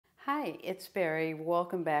Hi, it's Barry.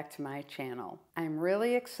 Welcome back to my channel. I'm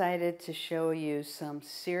really excited to show you some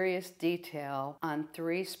serious detail on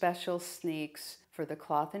 3 special sneaks for the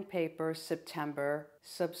Cloth and Paper September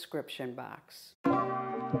subscription box.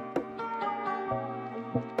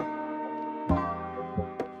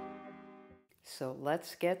 So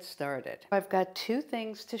let's get started. I've got 2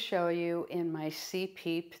 things to show you in my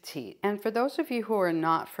CP Petite. And for those of you who are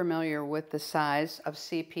not familiar with the size of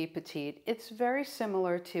CP Petite, it's very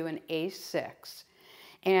similar to an A6.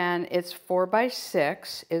 And it's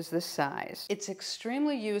 4x6 is the size. It's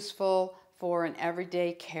extremely useful for an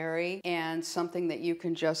everyday carry and something that you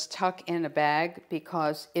can just tuck in a bag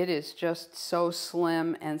because it is just so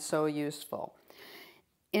slim and so useful.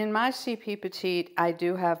 In my CP Petite, I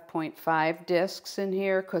do have 0.5 discs in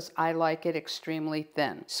here because I like it extremely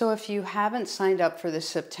thin. So if you haven't signed up for the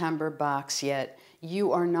September box yet,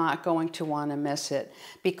 you are not going to want to miss it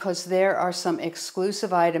because there are some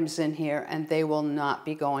exclusive items in here and they will not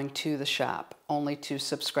be going to the shop, only to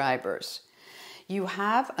subscribers. You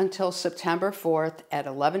have until September 4th at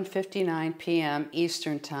 11:59 p.m.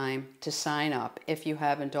 Eastern Time to sign up if you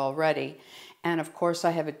haven't already. And of course,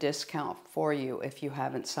 I have a discount for you if you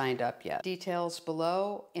haven't signed up yet. Details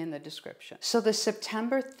below in the description. So the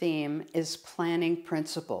September theme is planning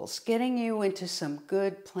principles, getting you into some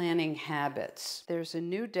good planning habits. There's a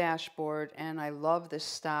new dashboard and I love the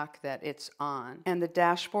stock that it's on. And the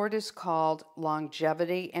dashboard is called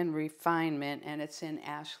Longevity and Refinement and it's in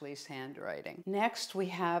Ashley's handwriting. Next, we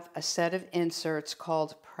have a set of inserts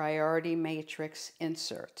called Priority Matrix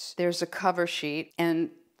Inserts. There's a cover sheet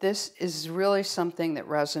and this is really something that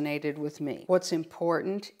resonated with me. What's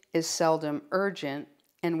important is seldom urgent,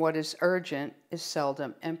 and what is urgent is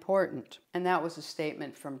seldom important. And that was a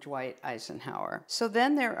statement from Dwight Eisenhower. So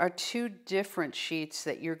then there are 2 different sheets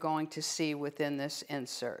that you're going to see within this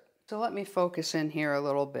insert. So let me focus in here a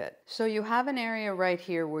little bit. So you have an area right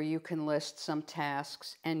here where you can list some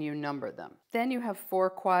tasks and you number them. Then you have 4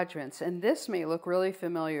 quadrants, and this may look really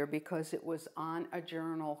familiar because it was on a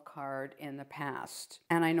journal card in the past.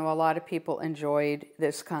 And I know a lot of people enjoyed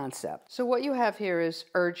this concept. So what you have here is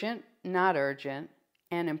urgent, not urgent,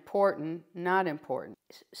 and important, not important.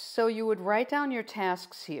 So you would write down your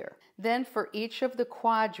tasks here. Then for each of the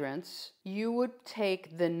quadrants, you would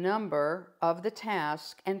take the number of the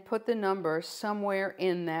task and put the number somewhere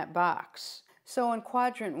in that box. So in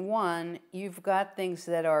quadrant 1, you've got things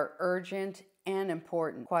that are urgent and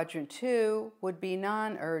important. Quadrant 2 would be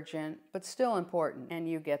non-urgent, but still important, and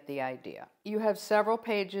you get the idea. You have several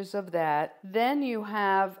pages of that. Then you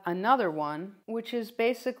have another one, which is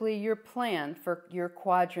basically your plan for your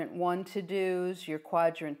quadrant 1 to-dos, your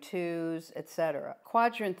quadrant 2s, etc.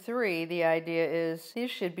 Quadrant 3, the idea is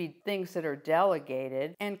these should be things that are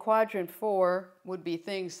delegated, and quadrant 4 would be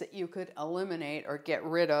things that you could eliminate or get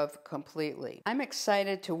rid of completely. I'm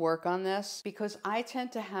excited to work on this because I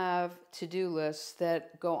tend to have to-do lists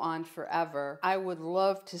that go on forever. I would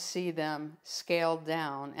love to see them scaled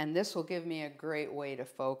down, and this will give me a great way to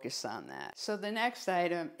focus on that. So the next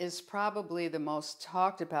item is probably the most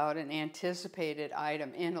talked about and anticipated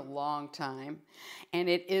item in a long time, and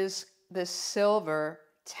it is the silver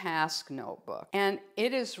task notebook. And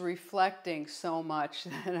it is reflecting so much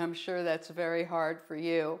that I'm sure that's very hard for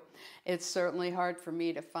you. It's certainly hard for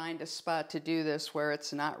me to find a spot to do this where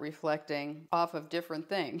it's not reflecting off of different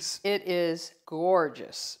things. It is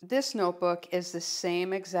gorgeous. This notebook is the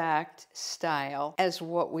same exact style as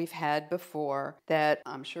what we've had before that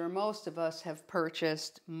I'm sure most of us have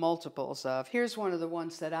purchased multiples of. Here's one of the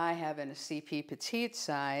ones that I have in a CP Petite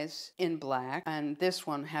size in black, and this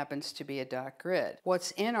one happens to be a dot grid.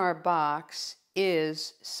 What's in our box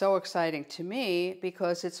is so exciting to me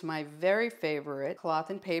because it's my very favorite cloth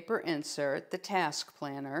and paper insert, the task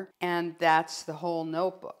planner, and that's the whole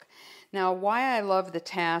notebook. Now, why I love the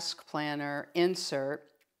task planner insert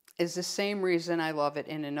is the same reason I love it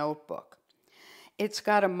in a notebook. It's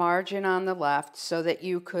got a margin on the left so that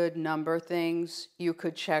you could number things, you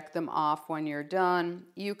could check them off when you're done,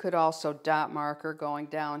 you could also dot marker going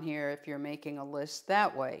down here if you're making a list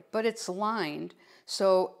that way. But it's lined,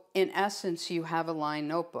 so in essence, you have a lined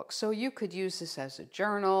notebook. So you could use this as a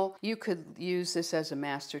journal, you could use this as a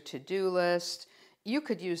master to-do list, you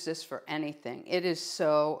could use this for anything. It is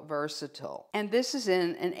so versatile. And this is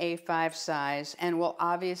in an A5 size and will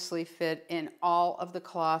obviously fit in all of the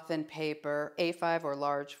cloth and paper A5 or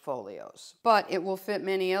large folios. But it will fit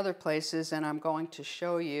many other places and I'm going to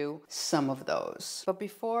show you some of those. But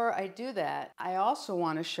before I do that, I also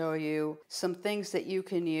want to show you some things that you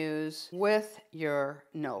can use with your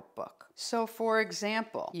notebook. So for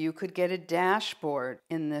example, you could get a dashboard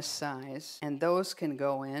in this size, and those can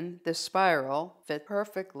go in. The spiral fit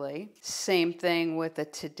perfectly. Same thing with a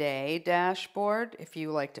today dashboard, if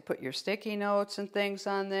you like to put your sticky notes and things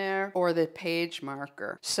on there, or the page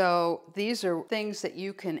marker. So these are things that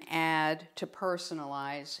you can add to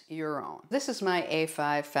personalize your own. This is my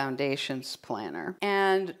A5 Foundations planner.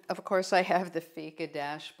 And of course I have the Fika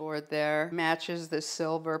dashboard there. Matches the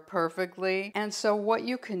silver perfectly. And so what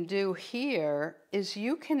you can do here is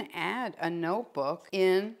you can add a notebook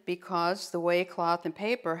in, because the way Cloth and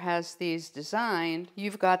Paper has these designed,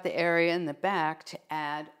 you've got the area in the back to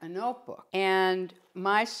add a notebook. And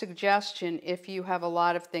my suggestion, if you have a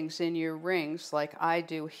lot of things in your rings like I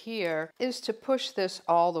do here, is to push this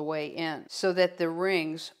all the way in so that the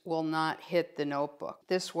rings will not hit the notebook.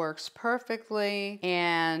 This works perfectly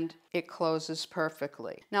and it closes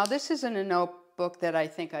perfectly. Now this isn't a notebook that I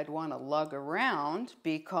think I'd want to lug around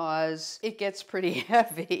because it gets pretty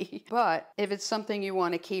heavy. But if it's something you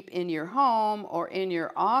want to keep in your home or in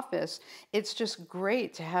your office, it's just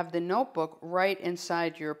great to have the notebook right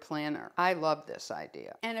inside your planner. I love this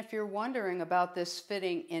idea. And if you're wondering about this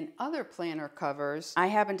fitting in other planner covers, I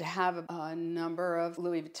happen to have a number of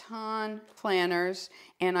Louis Vuitton planners,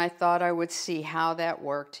 and I thought I would see how that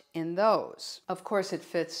worked in those. Of course, it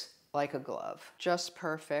fits like a glove, just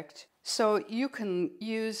perfect. So you can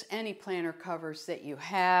use any planner covers that you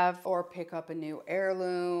have, or pick up a new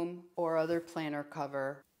heirloom or other planner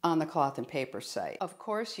cover on the Cloth and Paper site. Of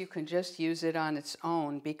course, you can just use it on its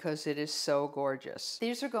own because it is so gorgeous.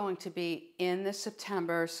 These are going to be in the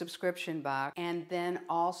September subscription box, and then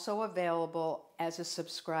also available as a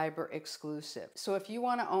subscriber exclusive. So if you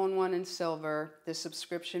want to own one in silver, the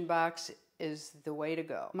subscription box is the way to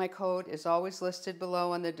go. My code is always listed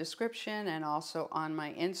below in the description and also on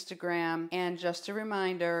my Instagram. And just a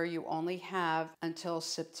reminder, you only have until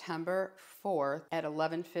September 4th at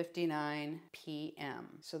 11:59 p.m.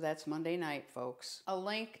 So that's Monday night, folks. A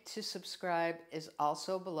link to subscribe is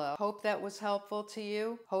also below. Hope that was helpful to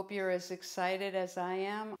you. Hope you're as excited as I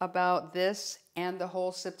am about this and the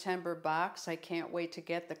whole September box. I can't wait to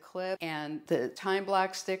get the clip and the time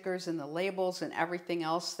block stickers and the labels and everything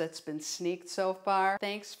else that's been sneaked so far.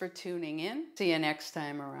 Thanks for tuning in. See you next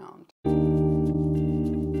time around.